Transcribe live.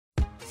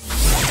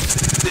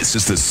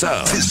This is the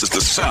sound. This is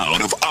the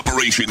sound of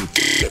Operation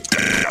Get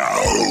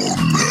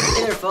Down.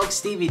 Hey there folks,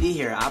 Stevie Dee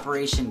here,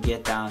 Operation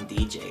Get Down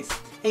DJs.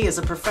 Hey, as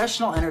a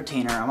professional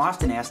entertainer, I'm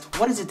often asked,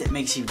 what is it that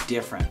makes you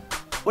different?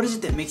 What is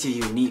it that makes you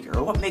unique?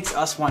 Or what makes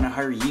us want to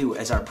hire you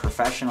as our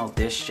professional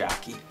disc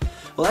jockey?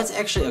 Well, that's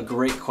actually a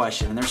great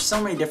question, and there's so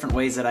many different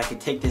ways that I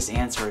could take this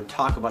answer and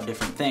talk about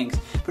different things.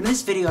 But in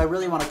this video, I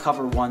really want to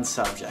cover one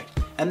subject,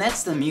 and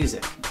that's the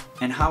music,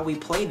 and how we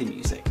play the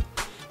music.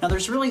 Now,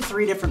 there's really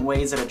three different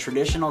ways that a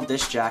traditional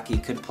disc jockey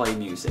could play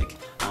music.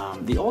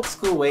 The old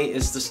school way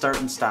is the start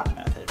and stop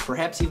method.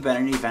 Perhaps you've been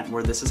at an event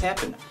where this has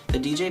happened. The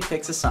DJ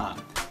picks a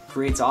song,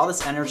 creates all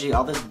this energy,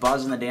 all this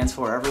buzz on the dance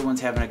floor,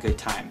 everyone's having a good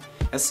time.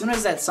 As soon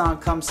as that song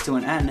comes to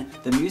an end,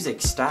 the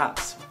music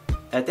stops.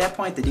 At that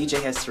point, the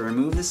DJ has to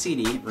remove the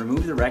CD,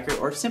 remove the record,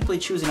 or simply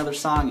choose another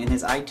song in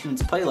his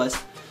iTunes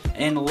playlist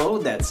and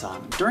load that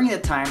song. During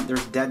that time,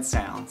 there's dead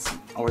silence,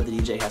 or the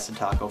DJ has to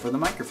talk over the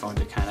microphone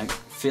to kind of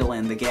fill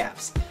in the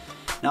gaps.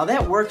 Now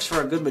that works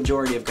for a good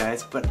majority of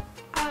guys, but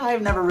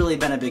I've never really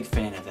been a big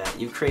fan of that.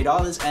 You create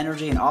all this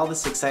energy and all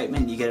this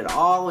excitement, you get it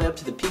all the way up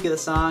to the peak of the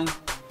song,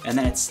 and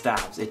then it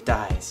stops, it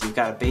dies. You've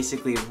got to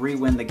basically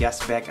re-win the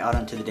guests back out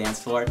onto the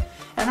dance floor,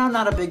 and I'm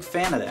not a big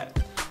fan of that.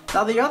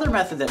 Now the other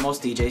method that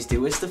most DJs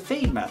do is the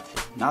fade method.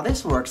 Now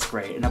this works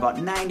great, and about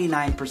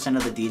 99%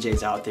 of the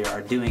DJs out there are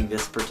doing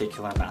this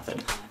particular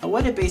method. And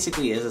what it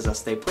basically is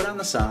as they put on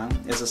the song,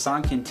 as the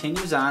song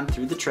continues on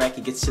through the track,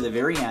 it gets to the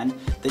very end,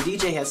 the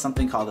DJ has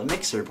something called a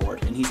mixer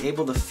board, and he's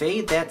able to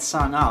fade that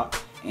song out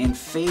and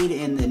fade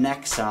in the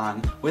next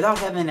song without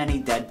having any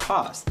dead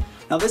pause.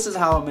 Now this is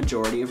how a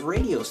majority of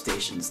radio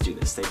stations do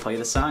this. They play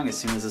the song, as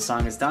soon as the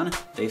song is done,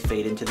 they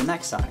fade into the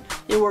next song.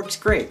 It works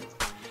great.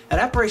 At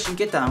Operation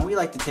Get Down, we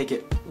like to take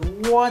it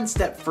one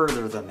step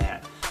further than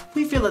that.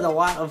 We feel that a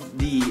lot of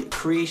the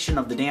creation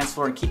of the dance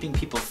floor and keeping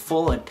people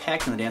full and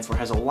packed on the dance floor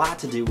has a lot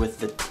to do with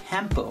the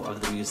tempo of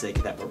the music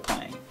that we're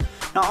playing.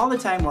 Now all the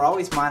time we're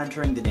always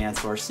monitoring the dance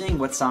floor, seeing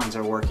what songs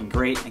are working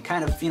great and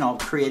kind of,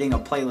 creating a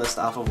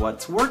playlist off of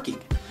what's working.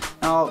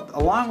 Now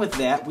along with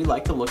that, we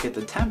like to look at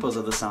the tempos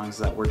of the songs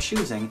that we're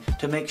choosing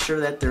to make sure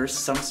that there's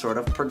some sort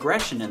of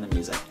progression in the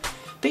music.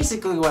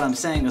 Basically what I'm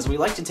saying is we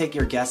like to take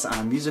your guests on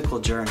a musical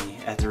journey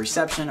at the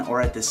reception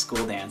or at this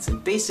school dance,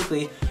 and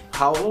basically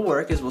how it will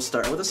work is we'll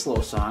start with a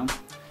slow song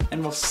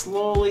and we'll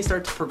slowly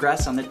start to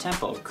progress on the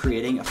tempo,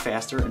 creating a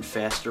faster and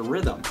faster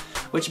rhythm,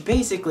 which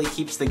basically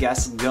keeps the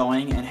guests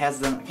going and has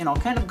them,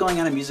 kind of going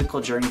on a musical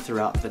journey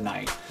throughout the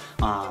night.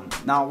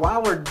 Now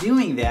while we're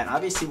doing that,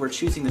 obviously we're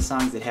choosing the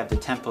songs that have the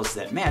tempos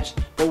that match,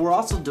 but we're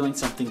also doing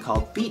something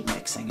called beat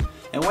mixing.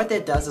 And what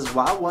that does is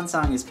while one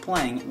song is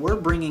playing, we're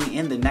bringing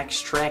in the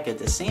next track at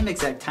the same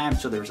exact time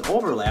so there's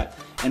overlap,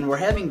 and we're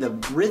having the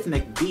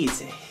rhythmic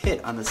beats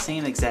hit on the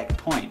same exact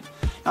point.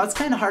 Now it's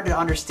kind of hard to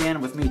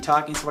understand with me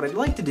talking, so what I'd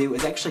like to do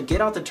is actually get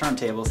out the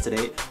turntables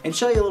today and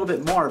show you a little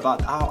bit more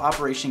about how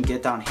Operation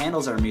Get Down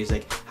handles our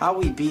music, how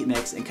we beat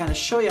mix, and kind of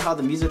show you how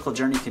the musical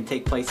journey can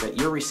take place at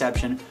your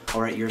reception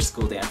or at your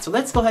school dance. So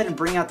let's go ahead and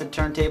bring out the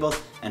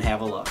turntables and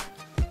have a look.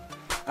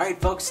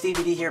 Alright folks,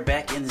 Stevie Dee here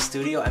back in the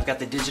studio. I've got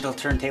the digital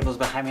turntables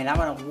behind me and I'm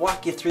going to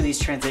walk you through these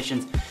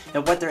transitions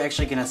and what they're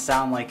actually going to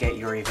sound like at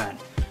your event.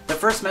 The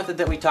first method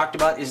that we talked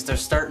about is the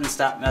start and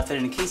stop method,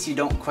 and in case you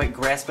don't quite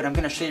grasp it, I'm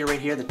going to show you right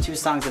here the two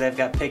songs that I've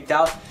got picked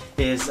out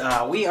is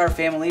We Are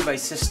Family by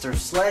Sister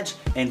Sledge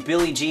and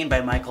Billie Jean by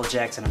Michael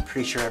Jackson. I'm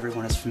pretty sure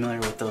everyone is familiar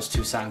with those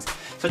two songs.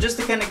 So just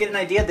to kind of get an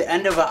idea, the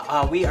end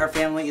of We Are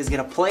Family is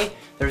going to play,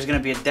 there's going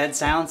to be a dead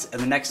silence,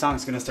 and the next song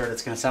is going to start.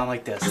 It's going to sound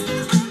like this.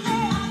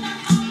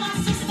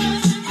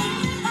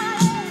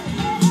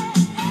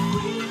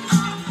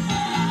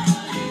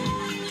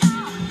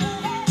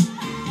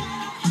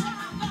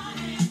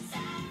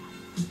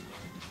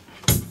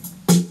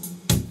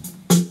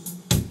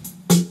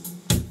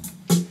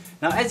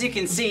 Now as you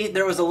can see,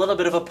 there was a little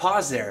bit of a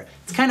pause there.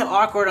 It's kind of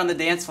awkward on the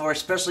dance floor,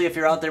 especially if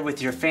you're out there with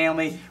your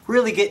family,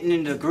 really getting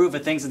into the groove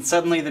of things, and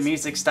suddenly the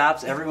music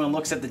stops, everyone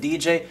looks at the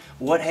DJ,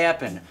 what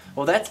happened?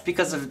 Well, that's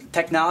because of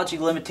technology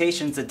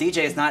limitations. The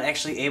DJ is not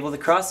actually able to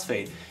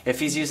crossfade.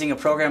 If he's using a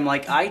program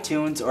like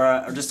iTunes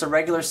or just a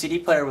regular CD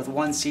player with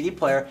one CD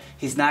player,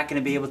 he's not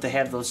going to be able to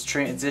have those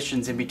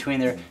transitions in between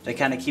there to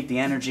kind of keep the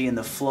energy and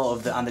the flow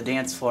of on the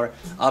dance floor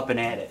up and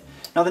at it.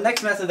 Now the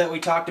next method that we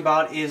talked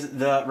about is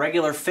the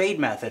regular fade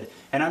method,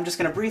 and I'm just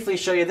going to briefly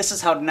show you this is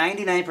how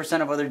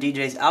 99% of other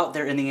DJs out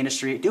there in the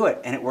industry do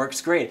it, and it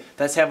works great.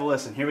 Let's have a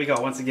listen. Here we go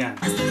once again.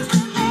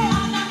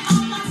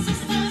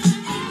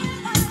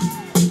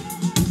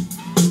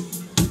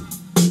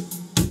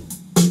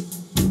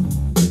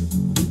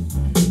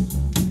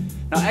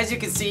 Now as you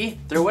can see,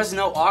 there was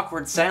no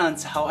awkward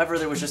silence, however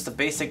there was just a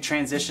basic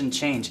transition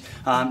change.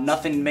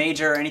 Nothing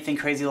major or anything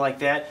crazy like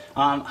that,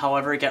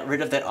 however it got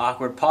rid of that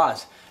awkward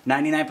pause.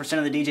 99%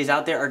 of the DJs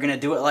out there are going to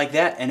do it like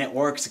that, and it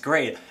works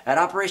great. At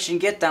Operation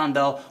Get Down,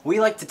 though, we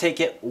like to take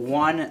it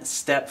one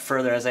step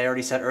further, as I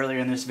already said earlier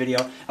in this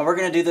video, and we're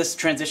going to do this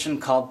transition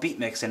called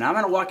Beatmixing. I'm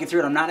going to walk you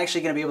through it. I'm not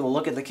actually going to be able to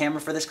look at the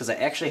camera for this because I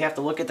actually have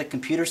to look at the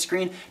computer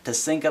screen to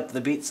sync up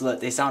the beats so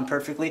that they sound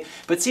perfectly,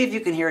 but see if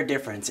you can hear a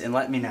difference and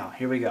let me know.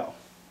 Here we go.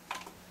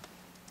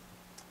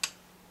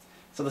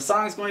 So the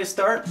song is going to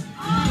start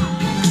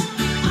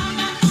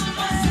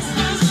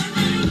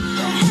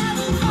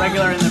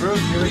regular in the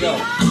groove. Here we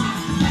go.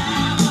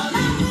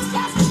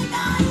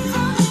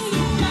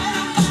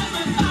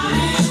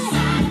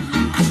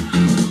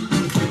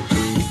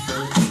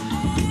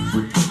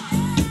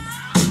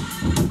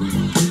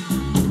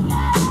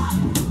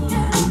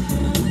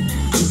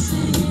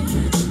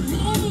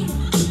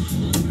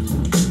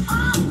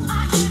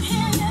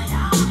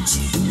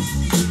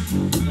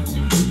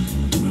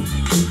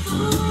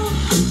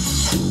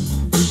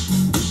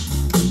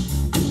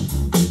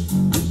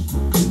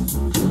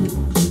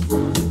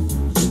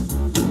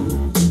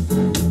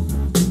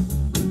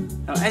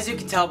 As you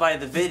can tell by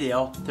the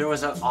video, there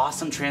was an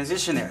awesome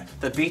transition there.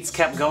 The beats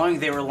kept going,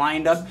 they were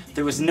lined up,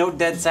 there was no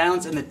dead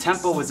silence, and the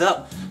tempo was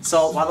up.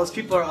 So while those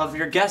people of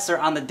your guests are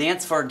on the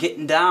dance floor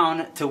getting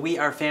down to We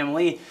Are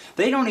Family,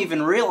 they don't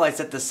even realize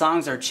that the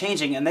songs are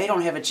changing, and they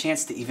don't have a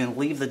chance to even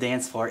leave the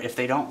dance floor if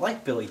they don't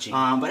like Billie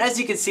Jean. But as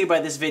you can see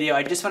by this video,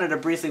 I just wanted to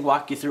briefly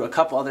walk you through a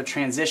couple other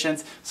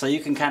transitions so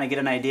you can kind of get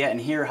an idea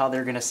and hear how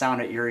they're going to sound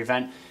at your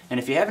event. And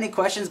if you have any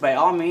questions, by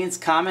all means,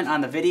 comment on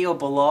the video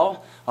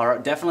below, or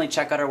definitely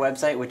check out our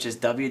website, which is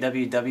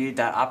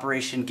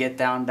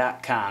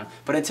www.operationgetdown.com.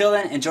 But until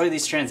then, enjoy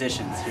these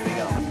transitions. Here we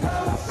go.